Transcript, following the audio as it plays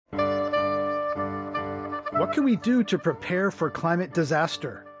What can we do to prepare for climate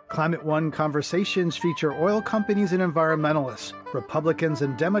disaster? Climate One conversations feature oil companies and environmentalists, Republicans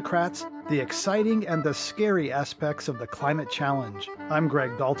and Democrats, the exciting and the scary aspects of the climate challenge. I'm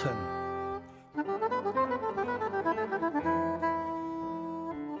Greg Dalton.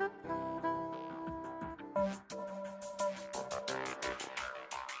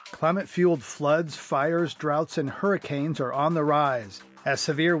 Climate-fueled floods, fires, droughts, and hurricanes are on the rise. As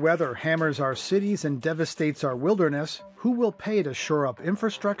severe weather hammers our cities and devastates our wilderness, who will pay to shore up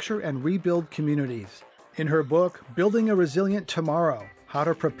infrastructure and rebuild communities? In her book, Building a Resilient Tomorrow, How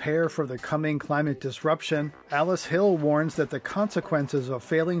to Prepare for the Coming Climate Disruption, Alice Hill warns that the consequences of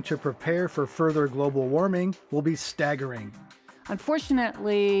failing to prepare for further global warming will be staggering.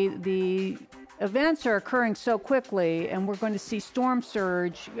 Unfortunately, the events are occurring so quickly, and we're going to see storm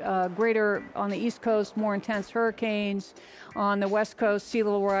surge, greater on the East Coast, more intense hurricanes, on the West Coast, sea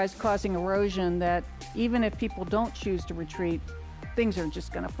level rise causing erosion, that even if people don't choose to retreat, things are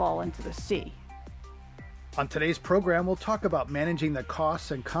just going to fall into the sea. On today's program, we'll talk about managing the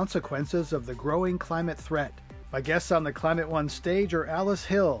costs and consequences of the growing climate threat. My guests on the Climate One stage are Alice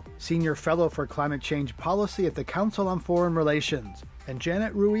Hill, Senior Fellow for Climate Change Policy at the Council on Foreign Relations, and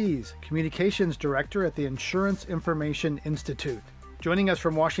Janet Ruiz, Communications Director at the Insurance Information Institute. Joining us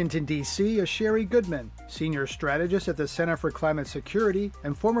from Washington, D.C. is Sherry Goodman, Senior Strategist at the Center for Climate Security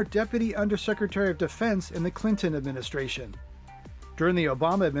and former Deputy Undersecretary of Defense in the Clinton administration. During the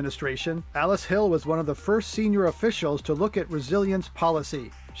Obama administration, Alice Hill was one of the first senior officials to look at resilience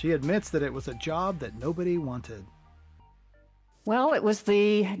policy. She admits that it was a job that nobody wanted. Well, it was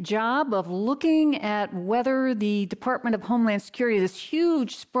the job of looking at whether the Department of Homeland Security, this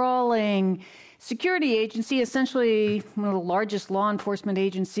huge, sprawling security agency, essentially one of the largest law enforcement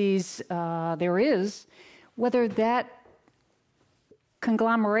agencies there is, whether that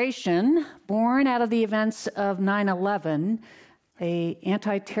conglomeration, born out of the events of 9/11, an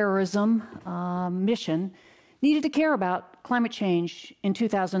anti-terrorism mission, needed to care about climate change in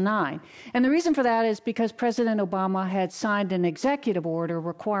 2009. And the reason for that is because President Obama had signed an executive order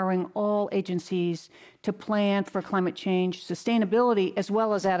requiring all agencies to plan for climate change, sustainability, as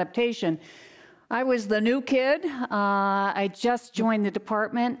well as adaptation. I was the new kid. I just joined the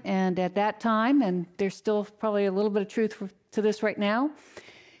department, and at that time, and there's still probably a little bit of truth to this right now,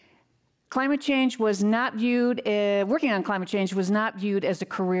 climate change was not viewed, working on climate change was not viewed as a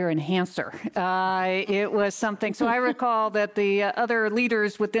career enhancer. It was something, so I recall that the other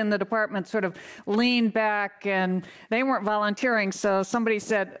leaders within the department sort of leaned back and they weren't volunteering, so somebody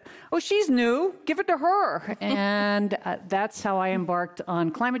said, oh, she's new, give it to her. And that's how I embarked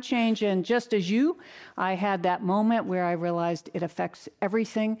on climate change. And just as you, I had that moment where I realized it affects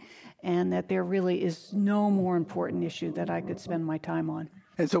everything and that there really is no more important issue that I could spend my time on.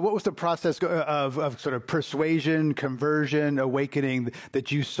 And so what was the process of sort of persuasion, conversion, awakening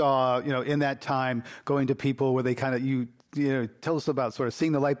that you saw, in that time, going to people where they kind of, tell us about sort of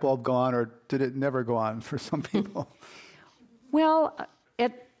seeing the light bulb go on, or did it never go on for some people? Well,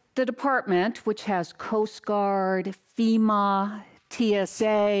 at the department, which has Coast Guard, FEMA,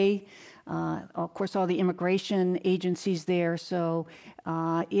 TSA, of course, all the immigration agencies there. So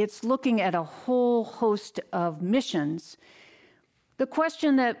it's looking at a whole host of missions. The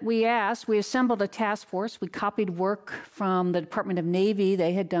question that we asked, we assembled a task force. We copied work from the Department of Navy.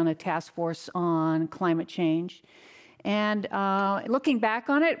 They had done a task force on climate change. And looking back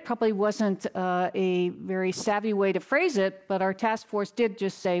on it, probably wasn't a very savvy way to phrase it, but our task force did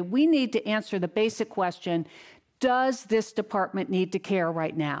just say, we need to answer the basic question, does this department need to care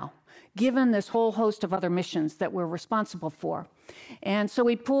right now, given this whole host of other missions that we're responsible for? And so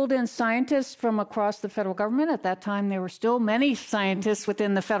we pulled in scientists from across the federal government. At that time, there were still many scientists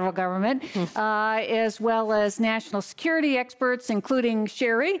within the federal government, as well as national security experts, including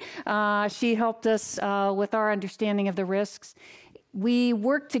Sherry. She helped us with our understanding of the risks. We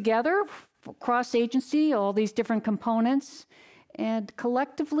worked together, cross-agency, all these different components, and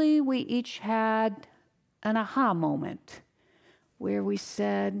collectively we each had an aha moment where we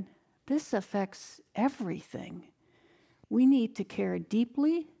said, this affects everything. We need to care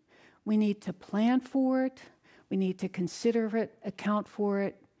deeply. We need to plan for it. We need to consider it, account for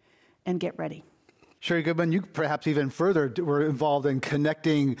it, and get ready. Sherry Goodman, you perhaps even further were involved in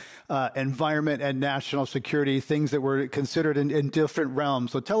connecting environment and national security, things that were considered in different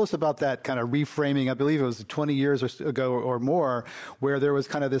realms. So tell us about that kind of reframing. I believe it was 20 years ago or more, where there was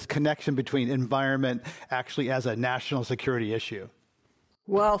kind of this connection between environment actually as a national security issue.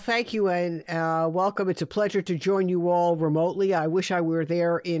 Well, thank you, and welcome. It's a pleasure to join you all remotely. I wish I were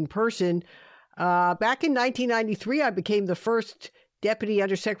there in person. Back in 1993, I became the first Deputy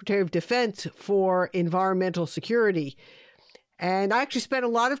Undersecretary of Defense for Environmental Security. And I actually spent a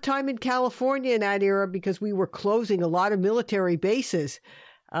lot of time in California in that era because we were closing a lot of military bases.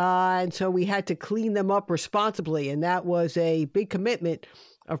 And so we had to clean them up responsibly. And that was a big commitment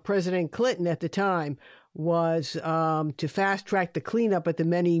of President Clinton at the time, was to fast track the cleanup at the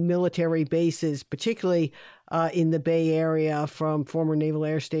many military bases, particularly in the Bay Area, from former Naval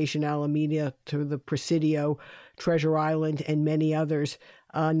Air Station Alameda to the Presidio, Treasure Island, and many others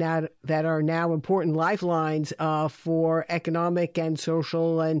now that are now important lifelines for economic and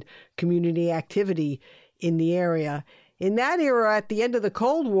social and community activity in the area. In that era, at the end of the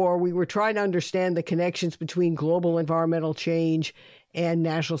Cold War, we were trying to understand the connections between global environmental change and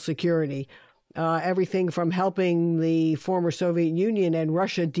national security. Everything from helping the former Soviet Union and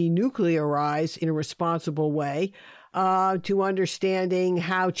Russia denuclearize in a responsible way to understanding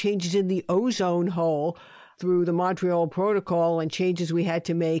how changes in the ozone hole through the Montreal Protocol and changes we had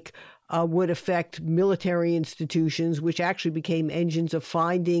to make would affect military institutions, which actually became engines of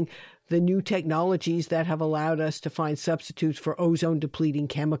finding the new technologies that have allowed us to find substitutes for ozone-depleting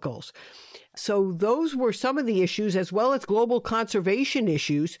chemicals. So those were some of the issues, as well as global conservation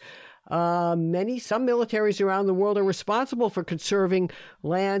issues. Some militaries around the world are responsible for conserving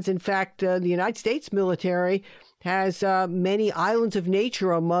lands. In fact, the United States military has many islands of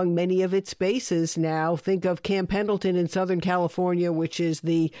nature among many of its bases now. Think of Camp Pendleton in Southern California, which is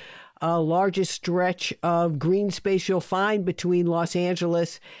the largest stretch of green space you'll find between Los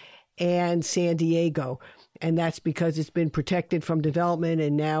Angeles and San Diego. And that's because it's been protected from development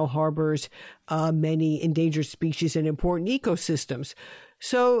and now harbors many endangered species and important ecosystems.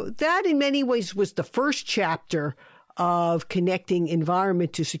 So that in many ways was the first chapter of connecting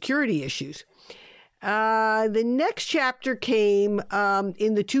environment to security issues. The next chapter came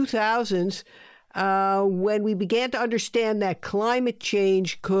in the 2000s when we began to understand that climate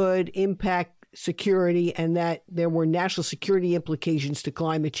change could impact security and that there were national security implications to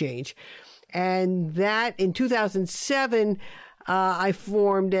climate change. And that in 2007, I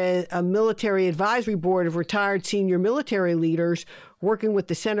formed a military advisory board of retired senior military leaders working with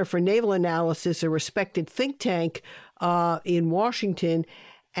the Center for Naval Analysis, a respected think tank in Washington.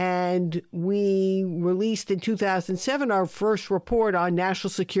 And we released in 2007 our first report on national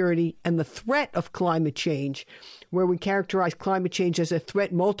security and the threat of climate change, where we characterized climate change as a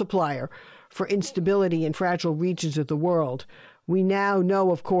threat multiplier for instability in fragile regions of the world. We now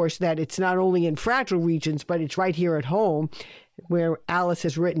know, of course, that it's not only in fragile regions, but it's right here at home, where Alice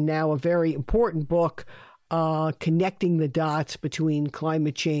has written now a very important book connecting the dots between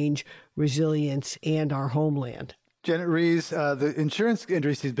climate change, resilience, and our homeland. Janet Rees, the insurance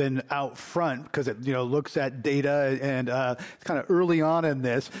industry has been out front because it looks at data and it's kind of early on in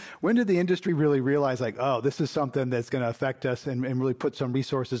this. When did the industry really realize, like, oh, this is something that's going to affect us and really put some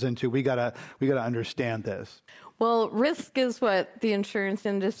resources into? We gotta understand this. Well, risk is what the insurance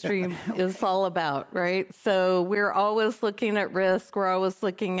industry is all about, right? So we're always looking at risk. We're always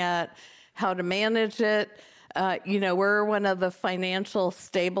looking at how to manage it. We're one of the financial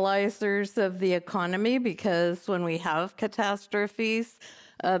stabilizers of the economy because when we have catastrophes,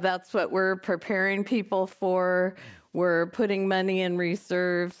 that's what we're preparing people for. We're putting money in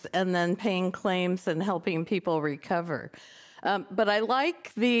reserves and then paying claims and helping people recover. But I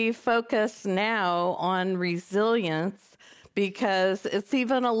like the focus now on resilience because it's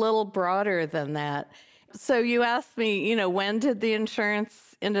even a little broader than that. So you asked me, when did the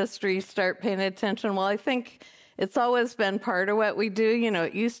insurance industry start paying attention? Well, I think it's always been part of what we do.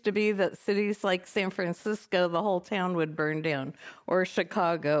 It used to be that cities like San Francisco, the whole town would burn down, or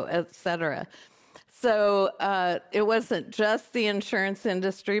Chicago, et cetera. So it wasn't just the insurance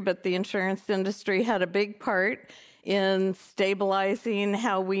industry, but the insurance industry had a big part in stabilizing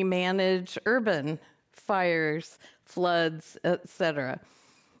how we manage urban fires, floods, et cetera.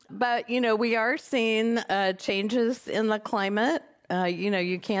 But, we are seeing changes in the climate.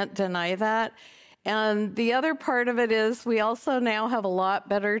 You can't deny that. And the other part of it is we also now have a lot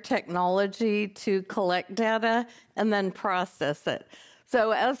better technology to collect data and then process it.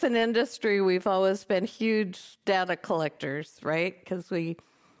 So as an industry, we've always been huge data collectors, right? Because we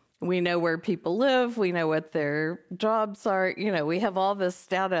know where people live, we know what their jobs are, we have all this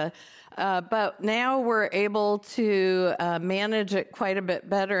data. But now we're able to manage it quite a bit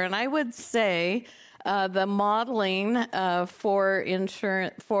better. And I would say the modeling for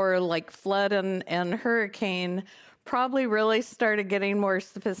insurance, for like flood and hurricane, probably really started getting more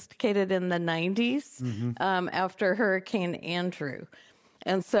sophisticated in the 90s after Hurricane Andrew.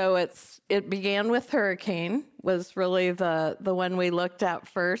 And so it began with hurricane, was really the one we looked at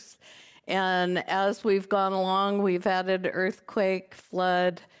first. And as we've gone along, we've added earthquake,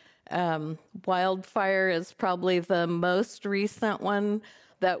 flood. Wildfire is probably the most recent one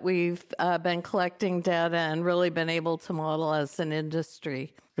that we've been collecting data and really been able to model as an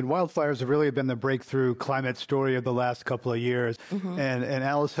industry. And wildfires have really been the breakthrough climate story of the last couple of years. Mm-hmm. And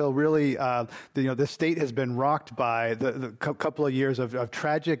Alice Hill, really, the state has been rocked by the couple of years of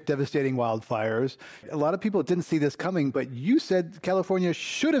tragic, devastating wildfires. A lot of people didn't see this coming, but you said California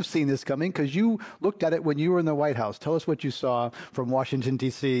should have seen this coming because you looked at it when you were in the White House. Tell us what you saw from Washington,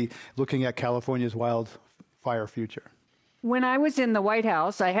 D.C., looking at California's wildfire future. When I was in the White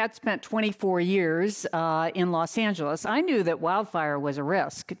House, I had spent 24 years in Los Angeles. I knew that wildfire was a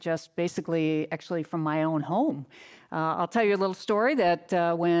risk, just basically actually from my own home. I'll tell you a little story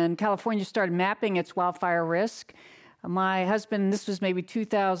that when California started mapping its wildfire risk, my husband, this was maybe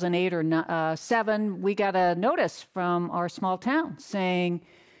 2008 or 7, we got a notice from our small town saying,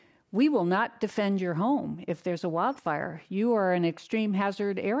 "We will not defend your home if there's a wildfire. You are an extreme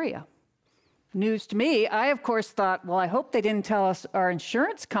hazard area." News to me. I, of course, thought, well, I hope they didn't tell us our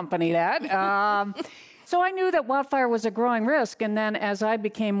insurance company that. So I knew that wildfire was a growing risk. And then as I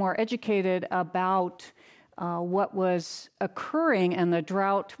became more educated about what was occurring and the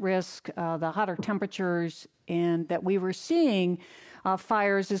drought risk, the hotter temperatures, and that we were seeing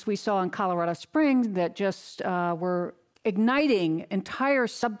fires, as we saw in Colorado Springs, that just were igniting entire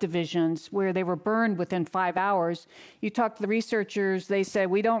subdivisions where they were burned within 5 hours. You talk to the researchers, they say,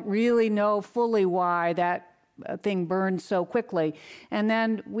 we don't really know fully why that thing burned so quickly. And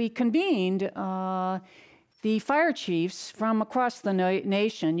then we convened the fire chiefs from across the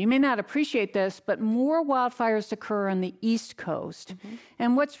nation. You may not appreciate this, but more wildfires occur on the East Coast. Mm-hmm.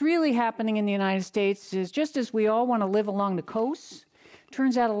 And what's really happening in the United States is just as we all want to live along the coast,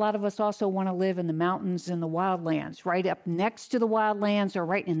 turns out a lot of us also want to live in the mountains and the wildlands, right up next to the wildlands or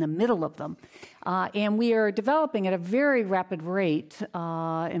right in the middle of them. And we are developing at a very rapid rate,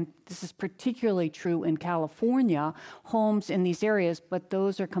 and this is particularly true in California, homes in these areas, but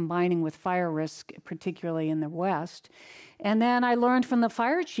those are combining with fire risk, particularly in the West. And then I learned from the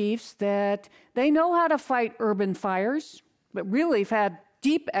fire chiefs that they know how to fight urban fires, but really have had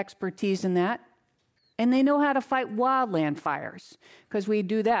deep expertise in that. And they know how to fight wildland fires because we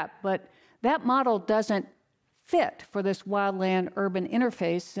do that. But that model doesn't fit for this wildland-urban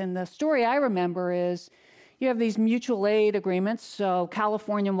interface. And the story I remember is you have these mutual aid agreements. So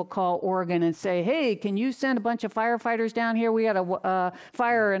California will call Oregon and say, hey, can you send a bunch of firefighters down here? We got a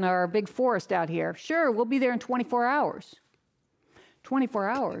fire in our big forest out here. Sure, we'll be there in 24 hours. 24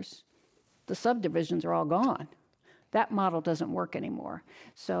 hours, the subdivisions are all gone. That model doesn't work anymore.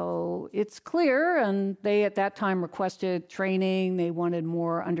 So it's clear, and they at that time requested training. They wanted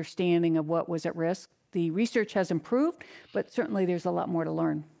more understanding of what was at risk. The research has improved, but certainly there's a lot more to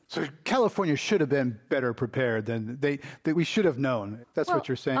learn. So California should have been better prepared than that we should have known. That's what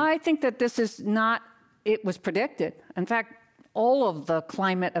you're saying? I think that this is not, it was predicted. In fact, all of the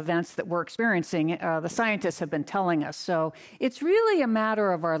climate events that we're experiencing, the scientists have been telling us. So it's really a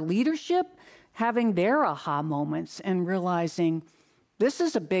matter of our leadership having their aha moments and realizing this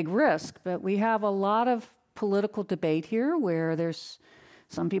is a big risk, but we have a lot of political debate here where there's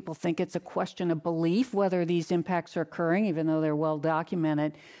some people think it's a question of belief whether these impacts are occurring, even though they're well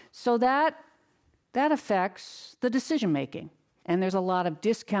documented. So that affects the decision making. And there's a lot of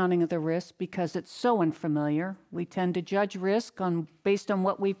discounting of the risk because it's so unfamiliar. We tend to judge risk based on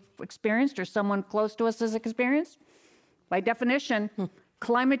what we've experienced or someone close to us has experienced. By definition,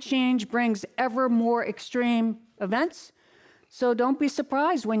 climate change brings ever more extreme events. So don't be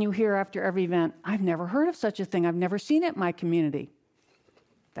surprised when you hear after every event, I've never heard of such a thing. I've never seen it in my community.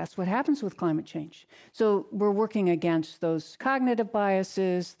 That's what happens with climate change. So we're working against those cognitive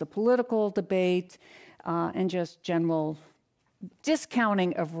biases, the political debate, and just general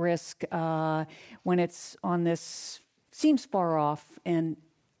discounting of risk when it's on this, seems far off and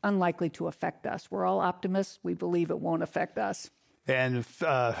unlikely to affect us. We're all optimists. We believe it won't affect us. And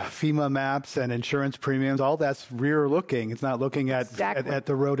FEMA maps and insurance premiums, all that's rear looking. It's not looking at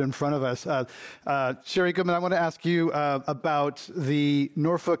the road in front of us. Sherry Goodman, I want to ask you about the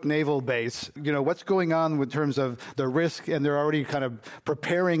Norfolk Naval Base. You know, what's going on in terms of the risk, and they're already kind of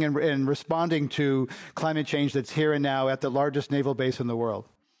preparing and responding to climate change that's here and now at the largest naval base in the world?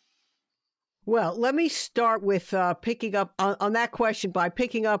 Well, let me start with picking up on that question by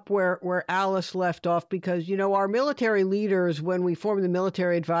picking up where Alice left off, because, you know, our military leaders, when we form the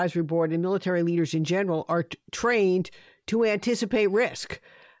Military Advisory Board, and military leaders in general are trained to anticipate risk.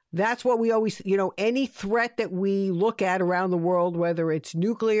 That's what we always, any threat that we look at around the world, whether it's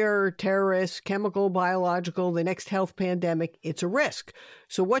nuclear, terrorist, chemical, biological, the next health pandemic, it's a risk.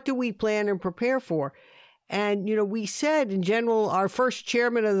 So what do we plan and prepare for? And, we said in general, our first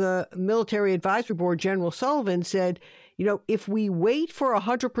chairman of the Military Advisory Board, General Sullivan, said, if we wait for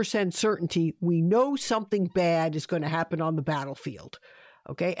 100% certainty, we know something bad is going to happen on the battlefield.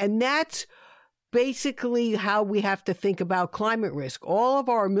 Okay. And that's basically how we have to think about climate risk. All of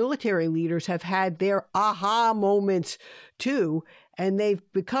our military leaders have had their aha moments too, and they've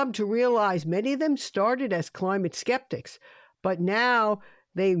become to realize many of them started as climate skeptics, but now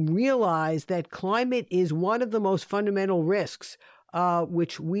they realize that climate is one of the most fundamental risks,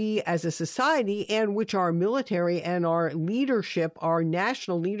 which we as a society and which our military and our leadership, our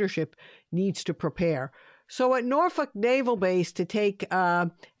national leadership, needs to prepare. So at Norfolk Naval Base, to take,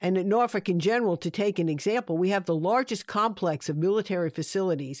 and at Norfolk in general, to take an example, we have the largest complex of military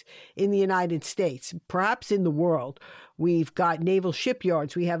facilities in the United States, perhaps in the world. We've got naval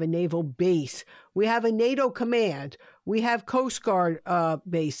shipyards. We have a naval base. We have a NATO command. We have Coast Guard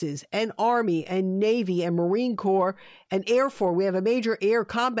bases and Army and Navy and Marine Corps and Air Force. We have a major air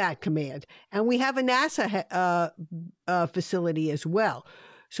combat command. And we have a NASA facility as well.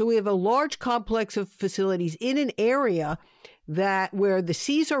 So we have a large complex of facilities in an area where the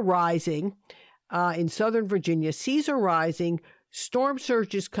seas are rising in Southern Virginia. Seas are rising, storm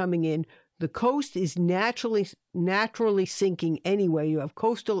surge is coming in. The coast is naturally sinking anyway. You have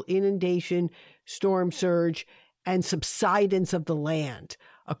coastal inundation, storm surge, and subsidence of the land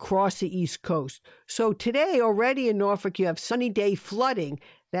across the East Coast. So today, already in Norfolk, you have sunny day flooding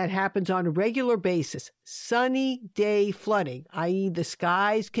that happens on a regular basis. Sunny day flooding, i.e. the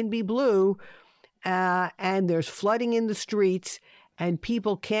skies can be blue and there's flooding in the streets and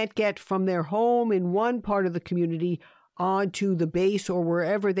people can't get from their home in one part of the community onto the base or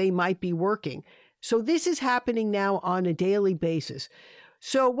wherever they might be working. So this is happening now on a daily basis.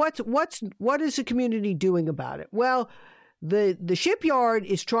 So what is the community doing about it? Well, the shipyard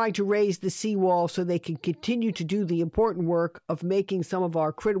is trying to raise the seawall so they can continue to do the important work of making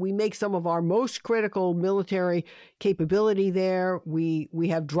we make some of our most critical military capability there. We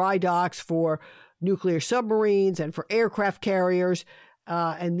have dry docks for nuclear submarines and for aircraft carriers.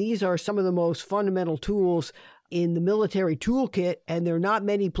 And these are some of the most fundamental tools in the military toolkit. And there are not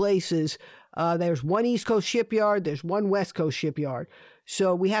many places. There's one East Coast shipyard. There's one West Coast shipyard.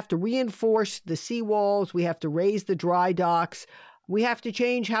 So we have to reinforce the seawalls. We have to raise the dry docks. We have to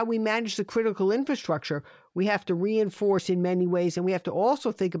change how we manage the critical infrastructure. We have to reinforce in many ways, and we have to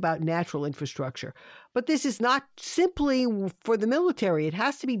also think about natural infrastructure. But this is not simply for the military. It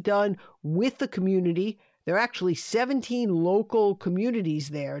has to be done with the community. There are actually 17 local communities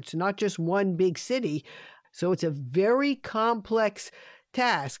there. It's not just one big city. So it's a very complex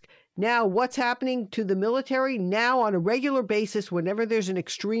task. Now, what's happening to the military? Now, on a regular basis, whenever there's an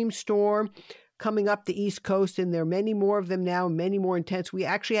extreme storm coming up the East Coast, and there are many more of them now, many more intense, we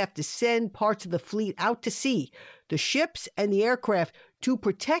actually have to send parts of the fleet out to sea, the ships and the aircraft, to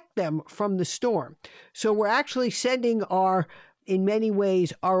protect them from the storm. So we're actually sending in many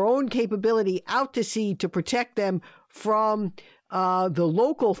ways, our own capability out to sea to protect them from the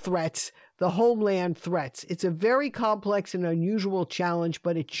local threats, the homeland threats. It's a very complex and unusual challenge,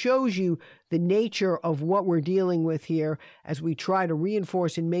 but it shows you the nature of what we're dealing with here as we try to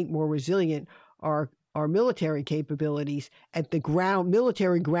reinforce and make more resilient our military capabilities at the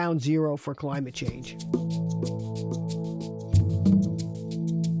military ground zero for climate change.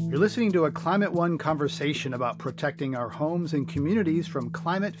 You're listening to a Climate One conversation about protecting our homes and communities from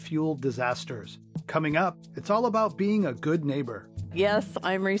climate-fueled disasters. Coming up, it's all about being a good neighbor. Yes,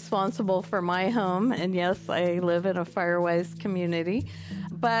 I'm responsible for my home, and yes, I live in a fire-wise community.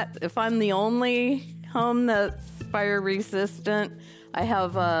 But if I'm the only home that's fire-resistant, I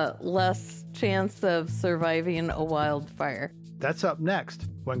have a less chance of surviving a wildfire. That's up next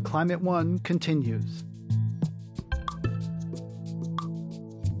when Climate One continues.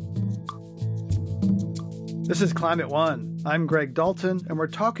 This is Climate One. I'm Greg Dalton, and we're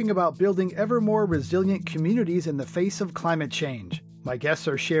talking about building ever more resilient communities in the face of climate change. My guests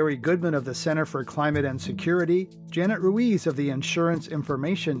are Sherry Goodman of the Center for Climate and Security, Janet Ruiz of the Insurance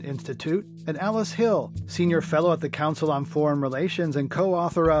Information Institute, and Alice Hill, Senior Fellow at the Council on Foreign Relations and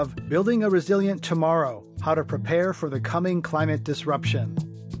co-author of Building a Resilient Tomorrow: How to Prepare for the Coming Climate Disruption.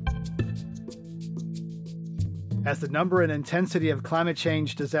 As the number and intensity of climate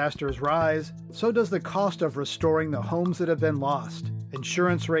change disasters rise, so does the cost of restoring the homes that have been lost.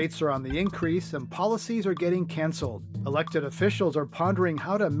 Insurance rates are on the increase and policies are getting canceled. Elected officials are pondering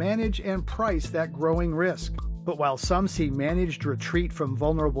how to manage and price that growing risk. But while some see managed retreat from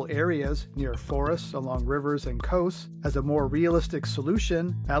vulnerable areas near forests, along rivers, and coasts as a more realistic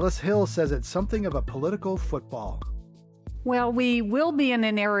solution, Alice Hill says it's something of a political football. Well, we will be in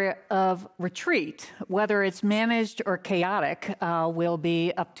an area of retreat. Whether it's managed or chaotic will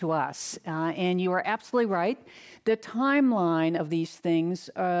be up to us. And you are absolutely right. The timeline of these things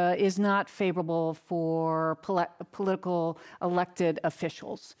is not favorable for political elected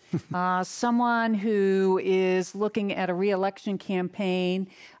officials. Someone who is looking at a re-election campaign,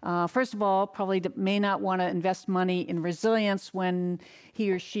 first of all, probably may not want to invest money in resilience when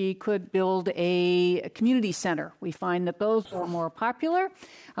he or she could build a community center. We find that those are more popular.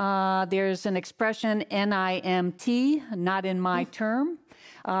 There's an expression, NIMT, not in my term.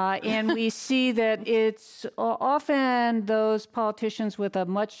 And we see that it's often those politicians with a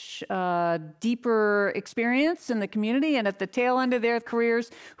much deeper experience in the community and at the tail end of their careers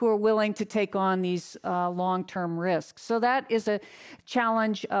who are willing to take on these long-term risks. So that is a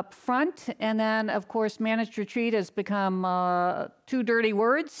challenge up front. And then, of course, managed retreat has become two dirty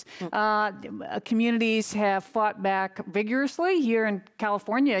words. Communities have fought back vigorously. Here in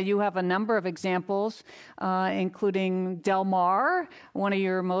California, you have a number of examples, including Del Mar, one of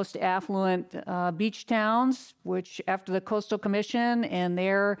your most affluent beach towns, which after the Coastal Commission and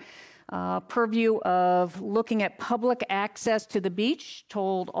their purview of looking at public access to the beach,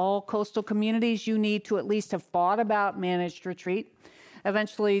 told all coastal communities you need to at least have thought about managed retreat.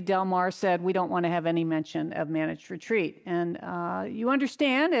 Eventually, Del Mar said, we don't want to have any mention of managed retreat. And you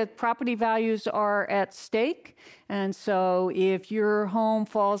understand that property values are at stake. And so if your home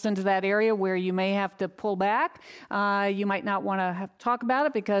falls into that area where you may have to pull back, you might not want to talk about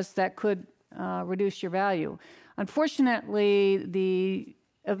it because that could reduce your value. Unfortunately, the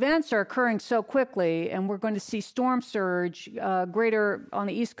events are occurring so quickly, and we're going to see storm surge, greater on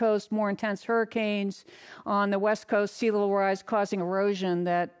the East Coast, more intense hurricanes, on the West Coast, sea level rise causing erosion,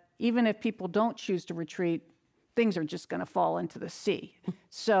 that even if people don't choose to retreat, things are just going to fall into the sea.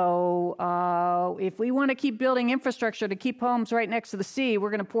 So if we want to keep building infrastructure to keep homes right next to the sea, we're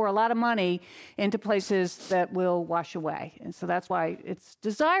going to pour a lot of money into places that will wash away. And so that's why it's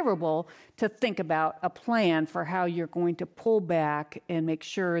desirable to think about a plan for how you're going to pull back and make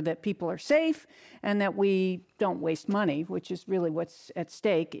sure that people are safe and that we don't waste money, which is really what's at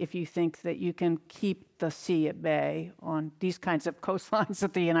stake if you think that you can keep the sea at bay on these kinds of coastlines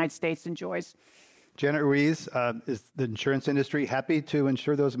that the United States enjoys. Janet Ruiz, is the insurance industry happy to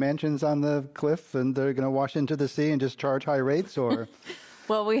insure those mansions on the cliff and they're going to wash into the sea and just charge high rates, or?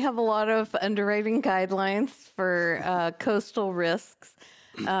 Well, we have a lot of underwriting guidelines for coastal risks,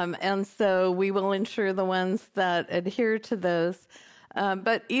 and so we will insure the ones that adhere to those.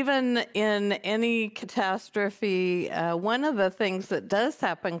 But even in any catastrophe, one of the things that does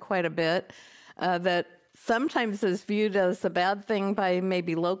happen quite a bit that sometimes is viewed as a bad thing by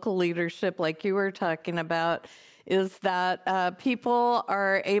maybe local leadership, like you were talking about, is that people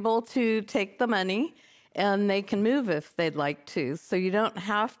are able to take the money and they can move if they'd like to. So you don't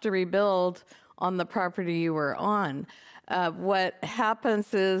have to rebuild on the property you were on. What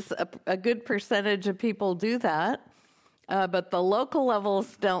happens is a good percentage of people do that, but the local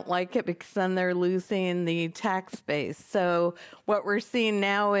levels don't like it because then they're losing the tax base. So what we're seeing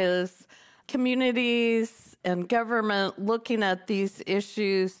now is communities and government looking at these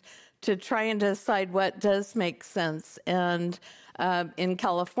issues to try and decide what does make sense. And in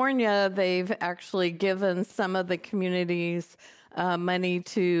California, they've actually given some of the communities money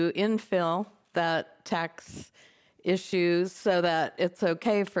to infill that tax issues so that it's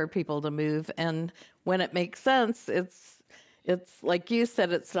okay for people to move. And when it makes sense, it's like you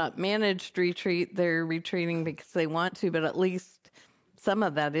said, it's not managed retreat. They're retreating because they want to, but at least some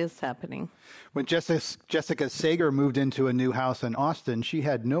of that is happening. When Jessica Sager moved into a new house in Austin, she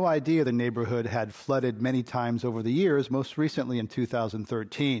had no idea the neighborhood had flooded many times over the years, most recently in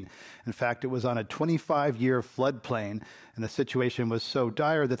 2013. In fact, it was on a 25-year floodplain, and the situation was so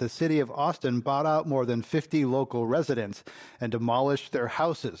dire that the city of Austin bought out more than 50 local residents and demolished their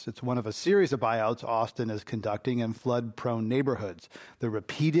houses. It's one of a series of buyouts Austin is conducting in flood-prone neighborhoods. The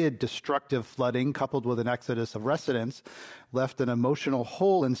repeated destructive flooding, coupled with an exodus of residents, left an emotional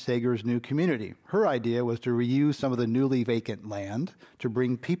hole in Sager's new community. Her idea was to reuse some of the newly vacant land to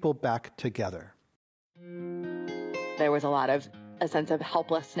bring people back together. There was a sense of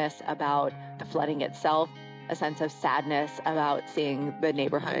helplessness about the flooding itself, a sense of sadness about seeing the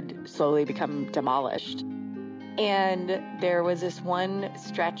neighborhood slowly become demolished. And there was this one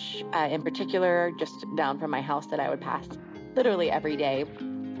stretch in particular just down from my house that I would pass literally every day.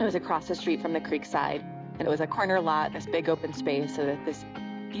 It was across the street from the creek side. And it was a corner lot, this big open space, so that this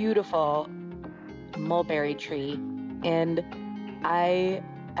beautiful mulberry tree. And I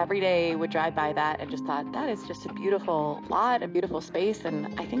every day would drive by that and just thought, that is just a beautiful lot, a beautiful space,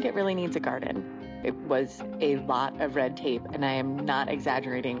 and I think it really needs a garden. It was a lot of red tape, and I am not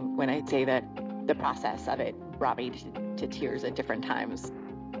exaggerating when I say that the process of it brought me to tears at different times.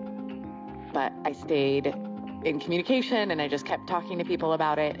 But I stayed in communication, and I just kept talking to people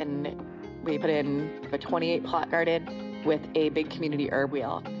about it, and we put in a 28-plot garden with a big community herb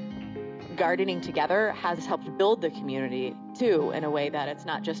wheel. Gardening together has helped build the community, too, in a way that it's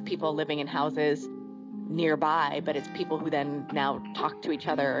not just people living in houses nearby, but it's people who then now talk to each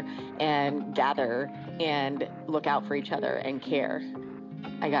other and gather and look out for each other and care.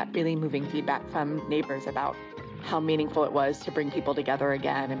 I got really moving feedback from neighbors about how meaningful it was to bring people together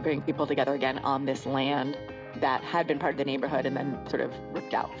again and bring people together again on this land that had been part of the neighborhood and then sort of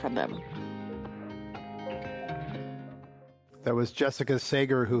ripped out from them. That was Jessica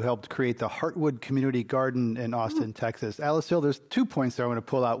Sager, who helped create the Heartwood Community Garden in Austin, Texas. Alice Hill, there's 2 points there I want to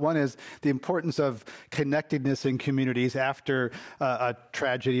pull out. One is the importance of connectedness in communities after a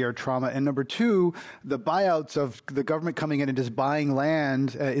tragedy or trauma. And number 2, the buyouts of the government coming in and just buying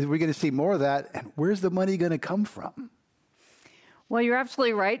land. Is we going to see more of that? And where's the money going to come from? Well, you're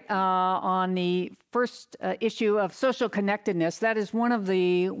absolutely right on the first issue of social connectedness. That is one of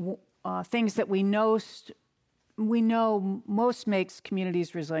the things that we know most makes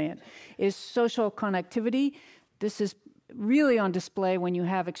communities resilient is social connectivity. This is really on display when you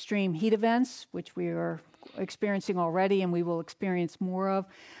have extreme heat events, which we are experiencing already and we will experience more of.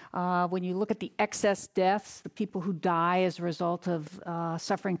 When you look at the excess deaths, the people who die as a result of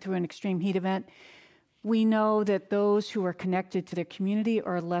suffering through an extreme heat event, we know that those who are connected to their community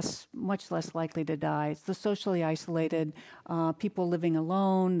are much less likely to die. It's the socially isolated, people living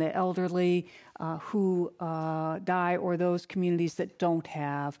alone, the elderly who die, or those communities that don't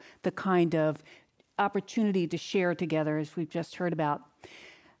have the kind of opportunity to share together, as we've just heard about.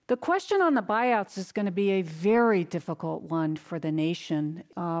 The question on the buyouts is going to be a very difficult one for the nation.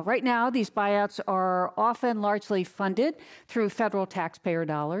 Right now, these buyouts are often largely funded through federal taxpayer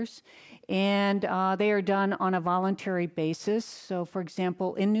dollars. And they are done on a voluntary basis. So, for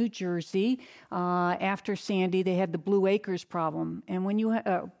example, in New Jersey, after Sandy, they had the Blue Acres problem. And when you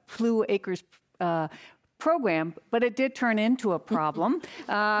Blue Acres program, but it did turn into a problem.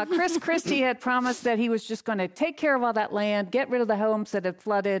 Chris Christie had promised that he was just going to take care of all that land, get rid of the homes that had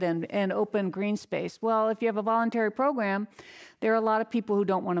flooded, and open green space. Well, if you have a voluntary program, there are a lot of people who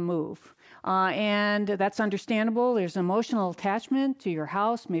don't want to move. And that's understandable. There's an emotional attachment to your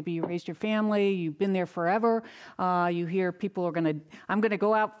house. Maybe you raised your family. You've been there forever. You hear people I'm going to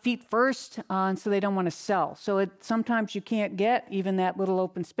go out feet first, and so they don't want to sell. So sometimes you can't get even that little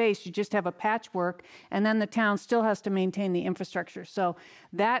open space. You just have a patchwork, and then the town still has to maintain the infrastructure. So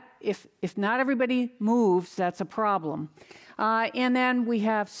that, if not everybody moves, that's a problem. And then we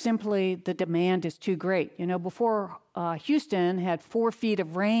have simply the demand is too great. Before Houston had 4 feet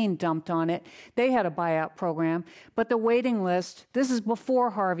of rain dumped on it, they had a buyout program, but the waiting list, this is before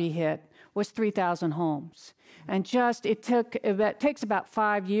Harvey hit, was 3,000 homes. And it takes about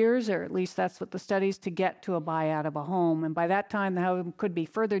 5 years, or at least that's what the studies, to get to a buyout of a home. And by that time, the home could be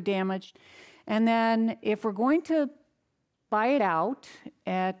further damaged. And then if we're going to buy it out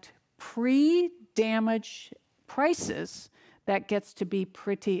at pre-damage prices, that gets to be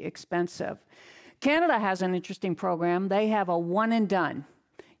pretty expensive. Canada has an interesting program. They have a one and done.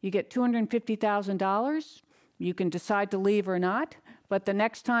 You get $250,000. You can decide to leave or not, but the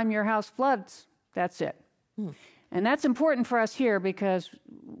next time your house floods, that's it. And that's important for us here because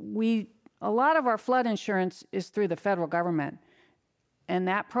a lot of our flood insurance is through the federal government. And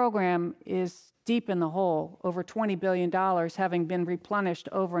that program is deep in the hole, over $20 billion having been replenished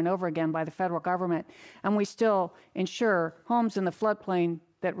over and over again by the federal government. And we still insure homes in the floodplain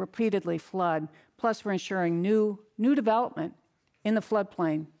that repeatedly flood. Plus, we're insuring new development in the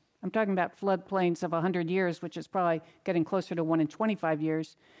floodplain. I'm talking about floodplains of 100 years, which is probably getting closer to 1 in 25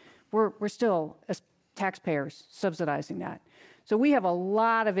 years. We're still, as taxpayers, subsidizing that. So we have a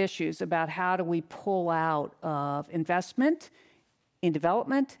lot of issues about how do we pull out of investment in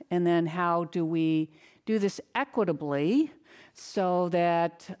development, and then how do we do this equitably so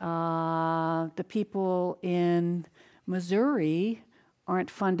that the people in Missouri aren't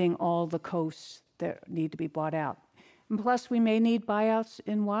funding all the coasts that need to be bought out. And plus, we may need buyouts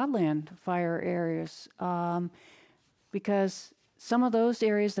in wildland fire areas because some of those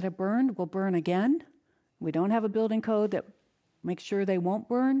areas that have burned will burn again. We don't have a building code that make sure they won't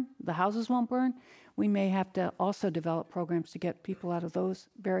burn, the houses won't burn, we may have to also develop programs to get people out of those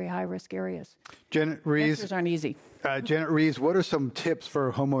very high-risk areas. Janet Rees, answers aren't easy. Janet Rees, what are some tips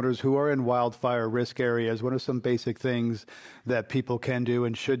for homeowners who are in wildfire risk areas? What are some basic things that people can do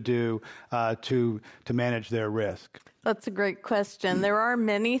and should do to manage their risk? That's a great question. There are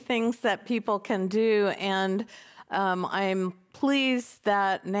many things that people can do, and I'm pleased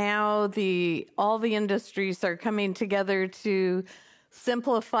that now all the industries are coming together to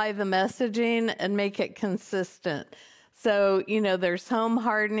simplify the messaging and make it consistent. So, there's home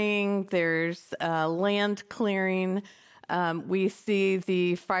hardening, there's land clearing. We see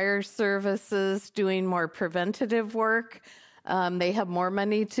the fire services doing more preventative work. They have more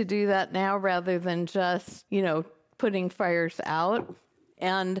money to do that now rather than just, putting fires out.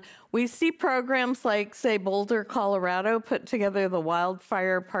 And we see programs like, say, Boulder, Colorado, put together the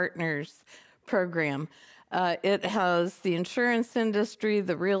Wildfire Partners program. It has the insurance industry,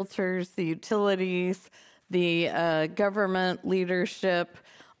 the realtors, the utilities, the government leadership,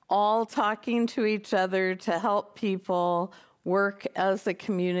 all talking to each other to help people work as a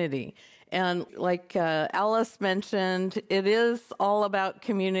community. And like Alice mentioned, it is all about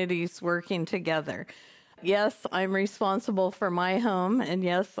communities working together. Yes, I'm responsible for my home, and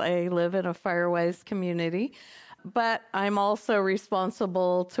yes, I live in a fire-wise community, but I'm also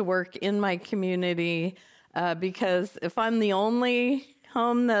responsible to work in my community because if I'm the only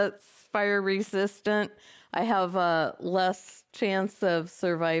home that's fire-resistant, I have a less chance of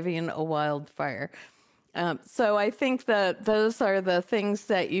surviving a wildfire. So I think that those are the things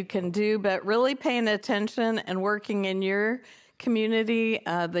that you can do, but really paying attention and working in your community.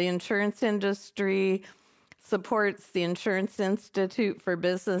 The insurance industry supports the Insurance Institute for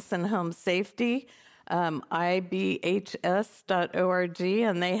Business and Home Safety, ibhs.org,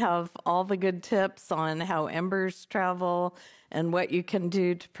 and they have all the good tips on how embers travel and what you can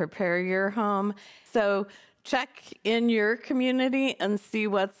do to prepare your home. So check in your community and see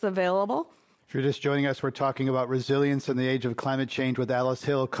what's available. If you're just joining us, we're talking about resilience in the age of climate change with Alice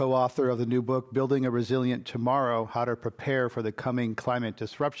Hill, co-author of the new book, Building a Resilient Tomorrow, How to Prepare for the Coming Climate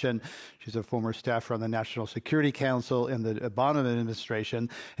Disruption. She's a former staffer on the National Security Council in the Obama administration.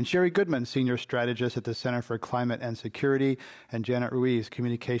 And Sherry Goodman, senior strategist at the Center for Climate and Security, and Janet Ruiz,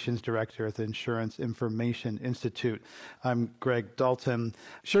 communications director at the Insurance Information Institute. I'm Greg Dalton.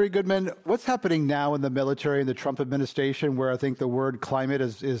 Sherry Goodman, what's happening now in the military and the Trump administration where I think the word climate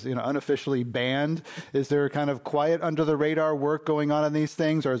is unofficially banned? Is there kind of quiet under the radar work going on these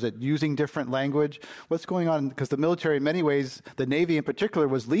things, or is it using different language? What's going on? Because the military, in many ways, the Navy in particular,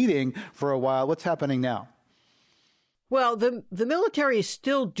 was leading for a while. What's happening now? Well, the military is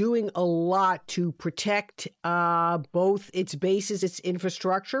still doing a lot to protect both its bases, its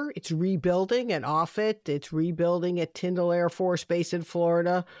infrastructure. It's rebuilding at Offutt. It's rebuilding at Tyndall Air Force Base in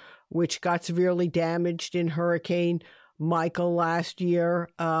Florida, which got severely damaged in Hurricane Michael last year.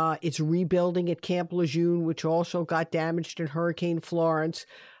 It's rebuilding at Camp Lejeune, which also got damaged in Hurricane Florence.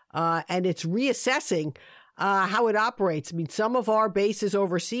 And it's reassessing how it operates. I mean, some of our bases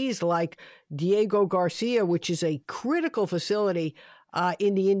overseas, like Diego Garcia, which is a critical facility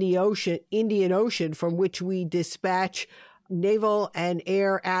in the Indian Ocean, from which we dispatch naval and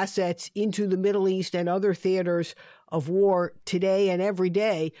air assets into the Middle East and other theaters of war today and every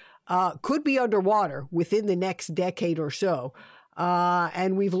day, could be underwater within the next decade or so.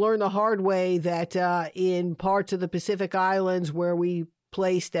 And we've learned the hard way that in parts of the Pacific Islands where we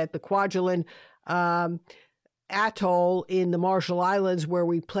placed at the Kwajalein Atoll in the Marshall Islands, where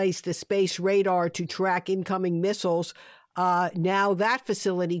we placed the space radar to track incoming missiles, now that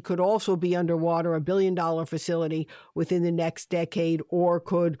facility could also be underwater, $1 billion facility within the next decade, or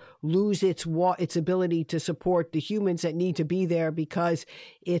could lose its ability to support the humans that need to be there because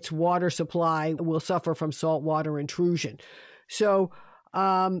its water supply will suffer from saltwater intrusion. So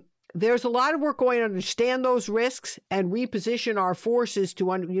there's a lot of work going on to understand those risks and reposition our forces to,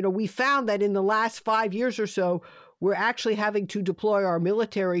 we found that in the last 5 years or so, we're actually having to deploy our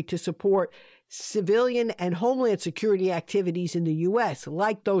military to support civilian and homeland security activities in the U.S.,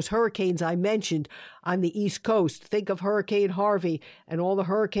 like those hurricanes I mentioned on the East Coast. Think of Hurricane Harvey and all the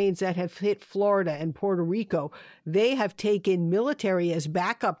hurricanes that have hit Florida and Puerto Rico. They have taken military as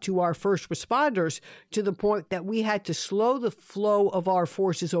backup to our first responders to the point that we had to slow the flow of our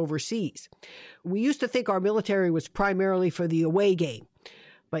forces overseas. We used to think our military was primarily for the away game,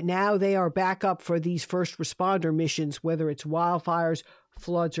 but now they are backup for these first responder missions, whether it's wildfires,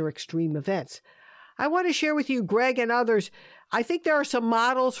 floods, or extreme events. I want to share with you, Greg and others, I think there are some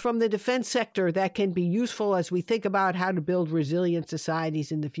models from the defense sector that can be useful as we think about how to build resilient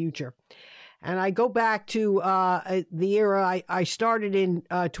societies in the future. And I go back to the era I started in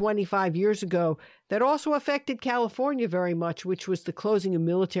 25 years ago that also affected California very much, which was the closing of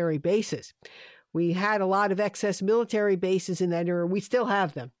military bases. We had a lot of excess military bases in that era. We still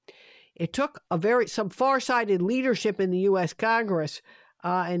have them. It took some far-sighted leadership in the U.S. Congress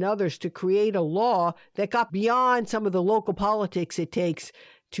and others to create a law that got beyond some of the local politics it takes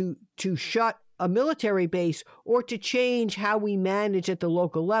to shut a military base or to change how we manage at the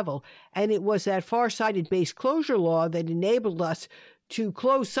local level. And it was that far-sighted base closure law that enabled us to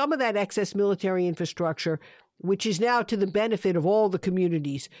close some of that excess military infrastructure, which is now to the benefit of all the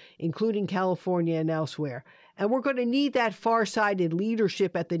communities, including California and elsewhere. And we're going to need that far-sighted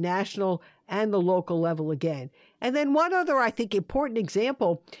leadership at the national and the local level again. And then one other, I think, important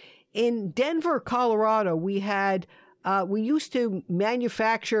example, in Denver, Colorado, we used to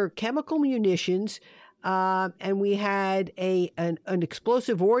manufacture chemical munitions, and we had an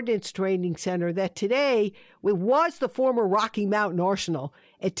explosive ordnance training center that today, it was the former Rocky Mountain Arsenal.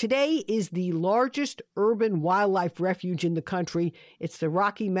 It today is the largest urban wildlife refuge in the country. It's the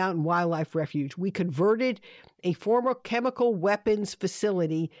Rocky Mountain Wildlife Refuge. We converted a former chemical weapons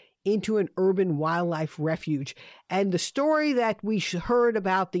facility into an urban wildlife refuge. And the story that we heard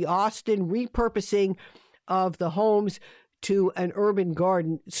about the Austin repurposing of the homes to an urban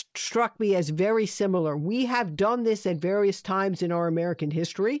garden struck me as very similar. We have done this at various times in our American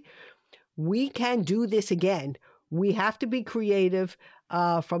history. We can do this again. We have to be creative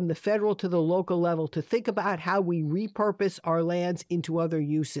from the federal to the local level to think about how we repurpose our lands into other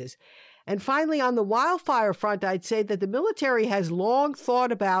uses. And finally, on the wildfire front, I'd say that the military has long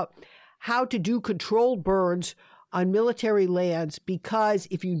thought about how to do controlled burns on military lands, because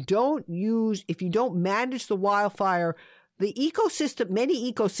if you don't manage the wildfire, the ecosystem,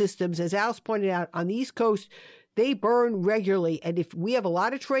 many ecosystems, as Alice pointed out, on the East Coast, they burn regularly. And if we have a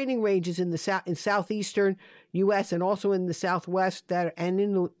lot of training ranges in southeastern U.S. and also in the Southwest and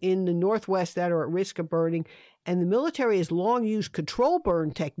in the Northwest that are at risk of burning, and the military has long used control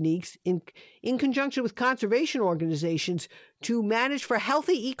burn techniques in conjunction with conservation organizations to manage for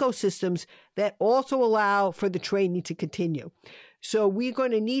healthy ecosystems that also allow for the training to continue. So we're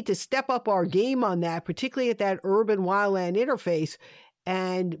going to need to step up our game on that, particularly at that urban wildland interface,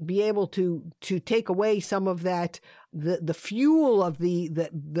 and be able to take away some of that, the fuel of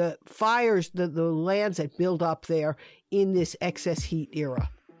the fires, the lands that build up there in this excess heat era.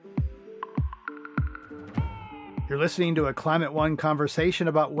 You're listening to a Climate One conversation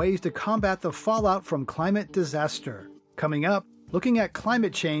about ways to combat the fallout from climate disaster. Coming up, looking at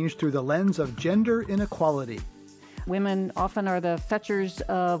climate change through the lens of gender inequality. Women often are the fetchers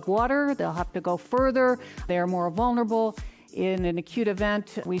of water. They'll have to go further. They're more vulnerable. In an acute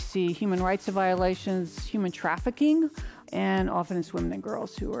event, we see human rights violations, human trafficking, and often it's women and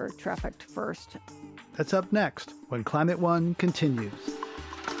girls who are trafficked first. That's up next when Climate One continues.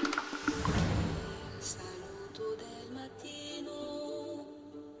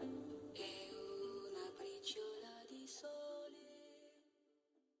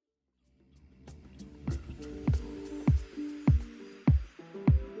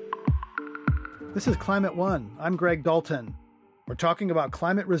 This is Climate One. I'm Greg Dalton. We're talking about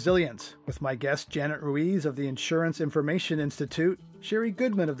climate resilience with my guest Janet Ruiz of the Insurance Information Institute, Sherry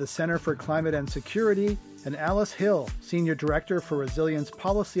Goodman of the Center for Climate and Security, and Alice Hill, Senior Director for Resilience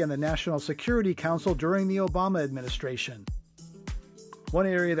Policy on the National Security Council during the Obama administration. One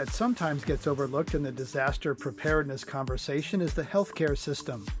area that sometimes gets overlooked in the disaster preparedness conversation is the healthcare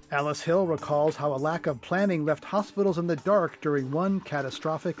system. Alice Hill recalls how a lack of planning left hospitals in the dark during one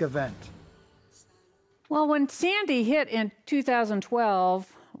catastrophic event. Well, when Sandy hit in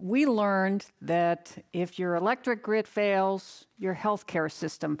 2012, we learned that if your electric grid fails, your healthcare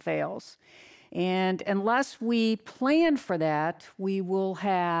system fails. And unless we plan for that, we will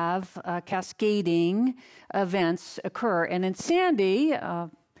have cascading events occur. And in Sandy,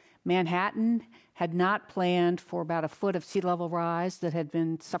 Manhattan had not planned for about a foot of sea level rise that had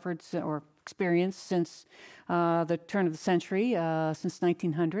been suffered or experienced since the turn of the century, since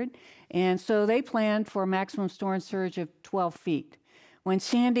 1900. And so they planned for a maximum storm surge of 12 feet. When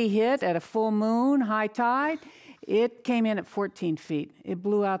Sandy hit at a full moon, high tide, it came in at 14 feet. It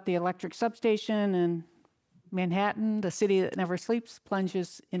blew out the electric substation, and Manhattan, the city that never sleeps,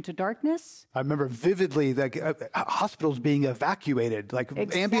 plunges into darkness. I remember vividly hospitals being evacuated,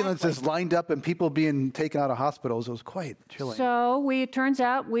 ambulances lined up and people being taken out of hospitals. It was quite chilling. So it turns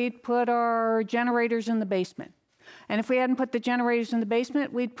out we'd put our generators in the basement. And if we hadn't put the generators in the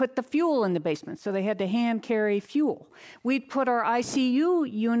basement, we'd put the fuel in the basement, so they had to hand carry fuel. We'd put our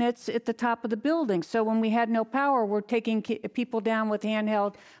ICU units at the top of the building, so when we had no power, we're taking people down with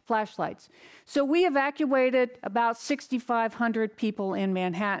handheld flashlights. So we evacuated about 6,500 people in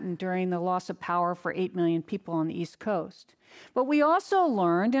Manhattan during the loss of power for 8 million people on the East Coast. But we also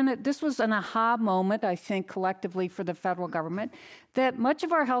learned, and this was an aha moment, I think, collectively for the federal government, that much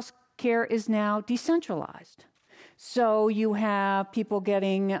of our health care is now decentralized. So you have people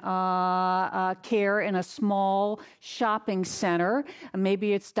getting care in a small shopping center.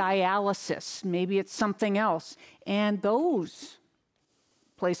 Maybe it's dialysis. Maybe it's something else. And those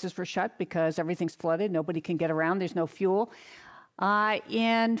places were shut because everything's flooded. Nobody can get around. There's no fuel.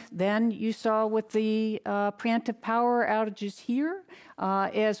 And then you saw with the preemptive power outages here,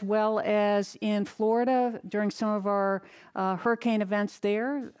 as well as in Florida during some of our hurricane events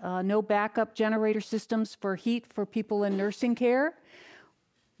there, no backup generator systems for heat for people in nursing care.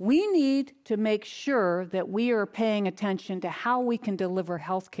 We need to make sure that we are paying attention to how we can deliver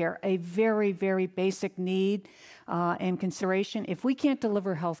health care, a very, very basic need and consideration. If we can't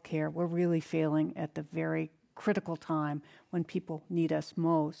deliver health care, we're really failing at the very critical time when people need us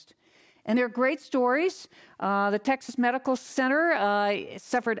most. And there are great stories. The Texas Medical Center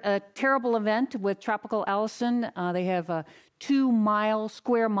suffered a terrible event with Tropical Allison. They have a 2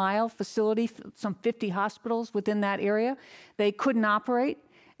 square mile facility, some 50 hospitals within that area. They couldn't operate.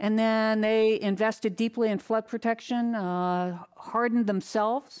 And then they invested deeply in flood protection, hardened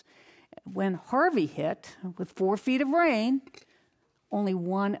themselves. When Harvey hit with 4 feet of rain, only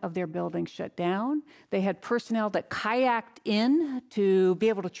one of their buildings shut down. They had personnel that kayaked in to be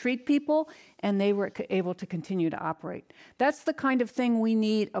able to treat people, and they were able to continue to operate. That's the kind of thing we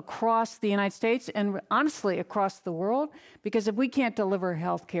need across the United States and honestly across the world, because if we can't deliver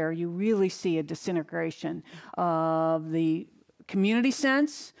health care, you really see a disintegration of the community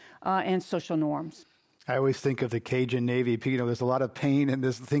sense and social norms. I always think of the Cajun Navy. There's a lot of pain in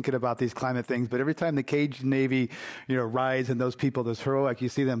this thinking about these climate things, but every time the Cajun Navy, rides and those people, those heroic, you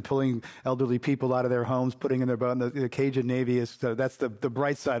see them pulling elderly people out of their homes, putting in their boat. And the Cajun Navy that's the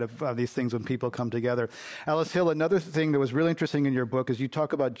bright side of these things when people come together. Alice Hill, another thing that was really interesting in your book is you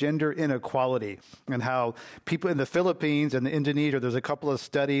talk about gender inequality and how people in the Philippines and Indonesia, there's a couple of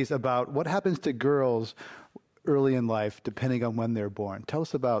studies about what happens to girls early in life, depending on when they're born. Tell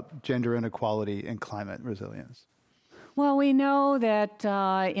us about gender inequality and climate resilience. Well, we know that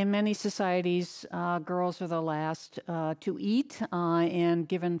in many societies, girls are the last to eat and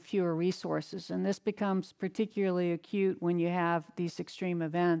given fewer resources. And this becomes particularly acute when you have these extreme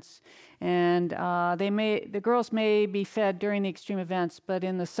events. And the girls may be fed during the extreme events, but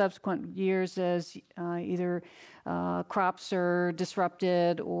in the subsequent years as either crops are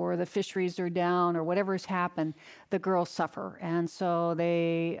disrupted or the fisheries are down or whatever has happened, the girls suffer. And so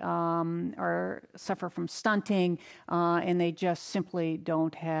they suffer from stunting and they just simply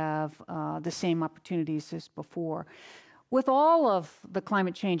don't have the same opportunities as before. With all of the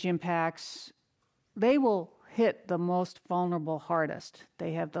climate change impacts, they will hit the most vulnerable hardest.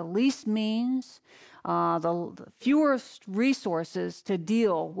 They have the least means, the fewest resources to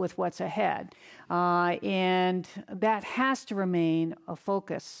deal with what's ahead. And that has to remain a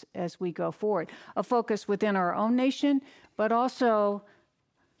focus as we go forward, a focus within our own nation, but also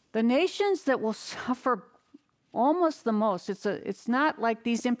the nations that will suffer almost the most. It's not like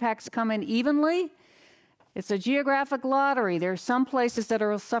these impacts come in evenly. It's a geographic lottery. There are some places that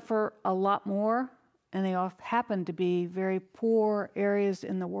will suffer a lot more, and they all happen to be very poor areas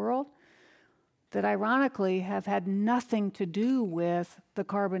in the world that ironically have had nothing to do with the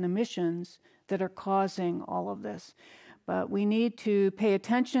carbon emissions that are causing all of this. But we need to pay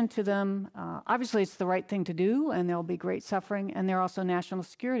attention to them. Obviously, it's the right thing to do, and there'll be great suffering. And there are also national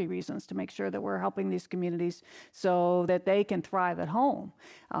security reasons to make sure that we're helping these communities so that they can thrive at home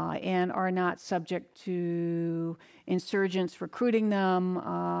and are not subject to insurgents recruiting them,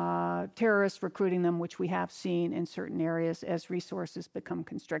 terrorists recruiting them, which we have seen in certain areas as resources become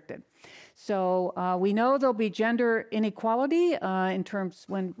constricted. So we know there'll be gender inequality in terms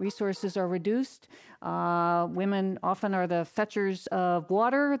when resources are reduced. Women often are the fetchers of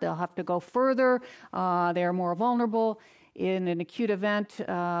water. They'll have to go further. They're more vulnerable. In an acute event,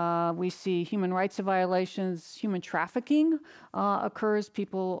 we see human rights violations, human trafficking occurs.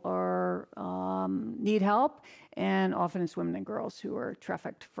 People need help. and often it's women and girls who are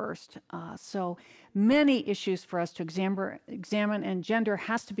trafficked first. So many issues for us to examine, and gender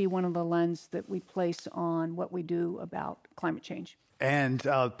has to be one of the lenses that we place on what we do about climate change. And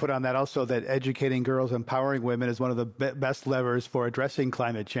I'll put on that also that educating girls, empowering women is one of the best levers for addressing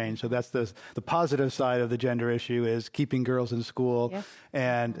climate change. So that's the positive side of the gender issue is keeping girls in school,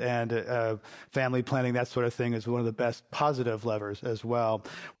 and family planning, that sort of thing is one of the best positive levers as well.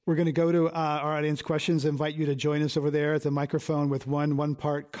 We're going to go to our audience questions. Invite you to join us over there at the microphone with one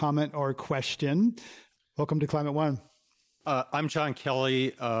part comment or question. Welcome to Climate One. I'm John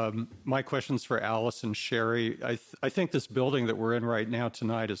Kelly. My question's for Alice and Sherry. I think this building that we're in right now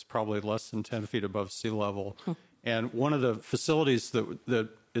tonight is probably less than 10 feet above sea level. And one of the facilities that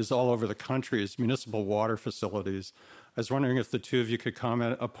is all over the country is municipal water facilities. I was wondering if the two of you could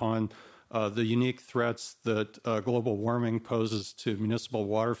comment upon the unique threats that global warming poses to municipal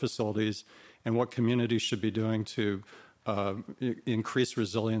water facilities and what communities should be doing to increase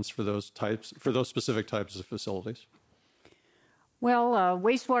resilience for those specific types of facilities. Well,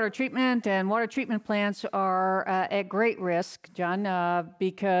 wastewater treatment and water treatment plants are at great risk, John,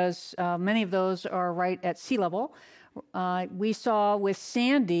 because many of those are right at sea level. We saw with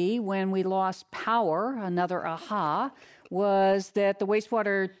Sandy when we lost power, another aha, was that the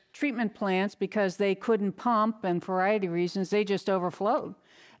wastewater treatment plants, because they couldn't pump and for a variety of reasons, they just overflowed.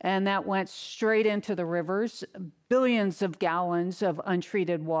 And that went straight into the rivers, billions of gallons of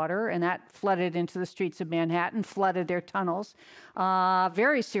untreated water, and that flooded into the streets of Manhattan, flooded their tunnels.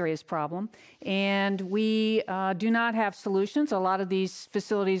 Very serious problem. And we do not have solutions. A lot of these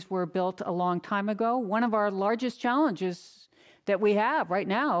facilities were built a long time ago. One of our largest challenges that we have right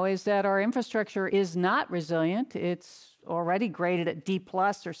now is that our infrastructure is not resilient. It's already graded at D+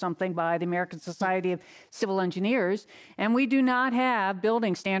 or something by the American Society of Civil Engineers, and we do not have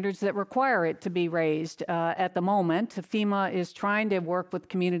building standards that require it to be raised at the moment. FEMA is trying to work with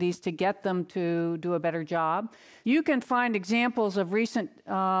communities to get them to do a better job. You can find examples of recent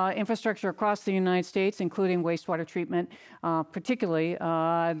infrastructure across the United States, including wastewater treatment, particularly,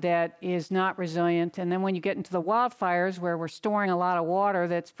 that is not resilient. And then when you get into the wildfires, where we're storing a lot of water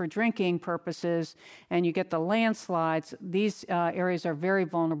that's for drinking purposes, and you get the landslides, these areas are very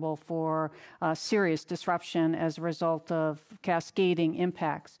vulnerable for serious disruption as a result of cascading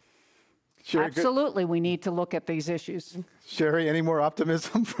impacts. Sherry, absolutely, we need to look at these issues. Sherry, any more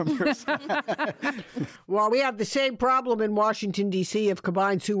optimism from your side? Well, we have the same problem in Washington, D.C. of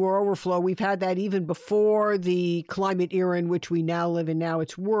combined sewer overflow. We've had that even before the climate era in which we now live in. Now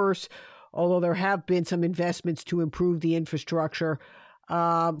it's worse, although there have been some investments to improve the infrastructure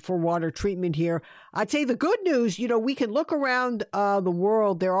for water treatment here. I'd say the good news, we can look around the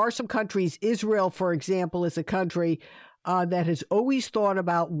world. There are some countries, Israel, for example, is a country that has always thought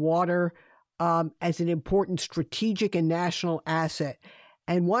about water as an important strategic and national asset.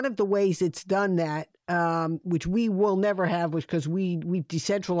 And one of the ways it's done that, which we will never have, was because we've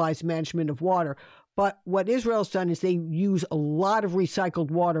decentralized management of water. But what Israel's done is they use a lot of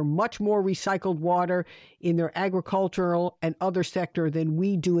recycled water, much more recycled water in their agricultural and other sector than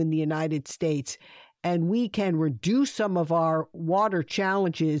we do in the United States. And we can reduce some of our water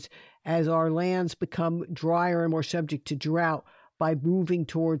challenges as our lands become drier and more subject to drought by moving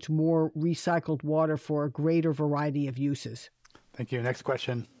towards more recycled water for a greater variety of uses. Thank you. Next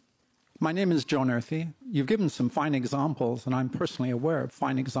question. My name is John Earthy. You've given some fine examples, and I'm personally aware of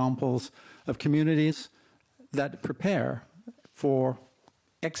fine examples of communities that prepare for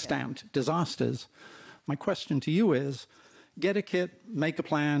extant disasters. My question to you is, get a kit, make a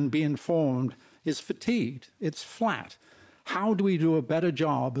plan, be informed, is fatigued, it's flat. How do we do a better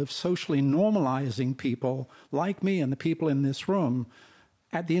job of socially normalizing people like me and the people in this room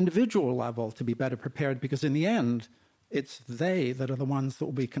at the individual level to be better prepared? Because in the end, it's they that are the ones that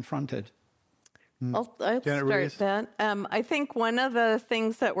will be confronted. I'll start that. I think one of the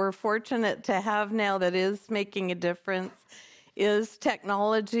things that we're fortunate to have now that is making a difference is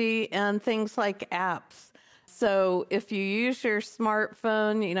technology and things like apps. So if you use your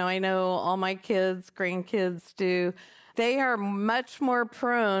smartphone, I know all my kids, grandkids do, they are much more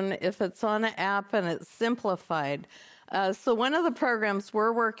prone if it's on an app and it's simplified. So one of the programs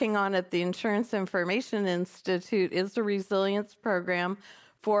we're working on at the Insurance Information Institute is the resilience program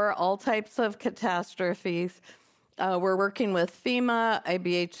for all types of catastrophes. We're working with FEMA,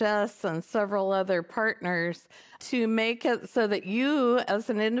 IBHS, and several other partners to make it so that you, as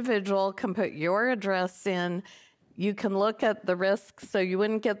an individual, can put your address in. You can look at the risks so you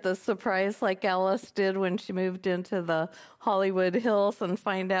wouldn't get the surprise like Alice did when she moved into the Hollywood Hills and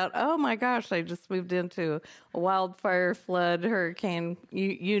find out, oh my gosh, I just moved into a wildfire, flood, hurricane,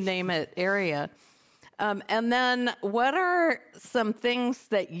 you name it, area. And then what are some things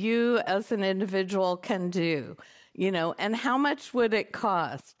that you as an individual can do, and how much would it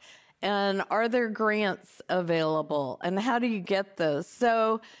cost? And are there grants available? And how do you get those?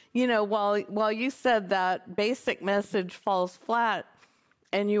 So, while you said that basic message falls flat,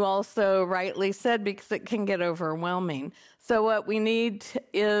 and you also rightly said because it can get overwhelming. So what we need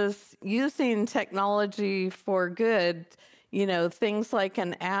is using technology for good, things like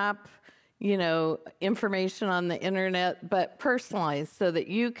an app, information on the internet, but personalized so that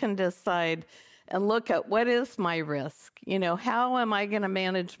you can decide and look at what is my risk? How am I going to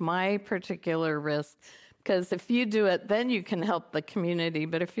manage my particular risk? Because if you do it, then you can help the community.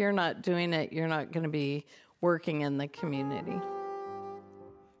 But if you're not doing it, you're not going to be working in the community.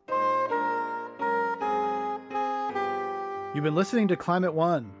 You've been listening to Climate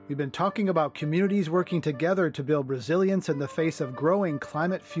One. We've been talking about communities working together to build resilience in the face of growing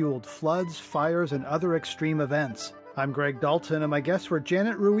climate-fueled floods, fires, and other extreme events. I'm Greg Dalton, and my guests were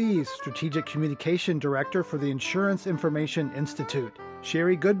Janet Ruiz, Strategic Communication Director for the Insurance Information Institute,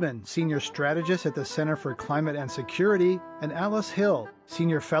 Sherry Goodman, Senior Strategist at the Center for Climate and Security, and Alice Hill,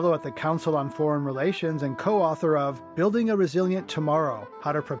 Senior Fellow at the Council on Foreign Relations and co-author of Building a Resilient Tomorrow,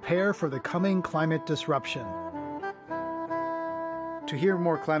 How to Prepare for the Coming Climate Disruption. To hear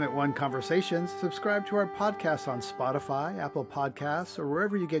more Climate One conversations, subscribe to our podcast on Spotify, Apple Podcasts, or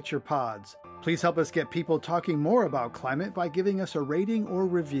wherever you get your pods. Please help us get people talking more about climate by giving us a rating or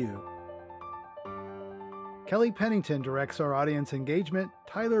review. Kelly Pennington directs our audience engagement.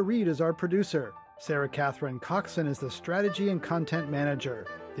 Tyler Reed is our producer. Sarah Catherine Coxon is the strategy and content manager.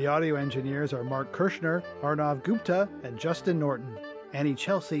 The audio engineers are Mark Kirshner, Arnav Gupta, and Justin Norton. Annie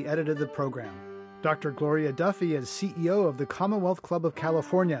Chelsea edited the program. Dr. Gloria Duffy is CEO of the Commonwealth Club of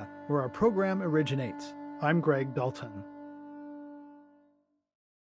California, where our program originates. I'm Greg Dalton.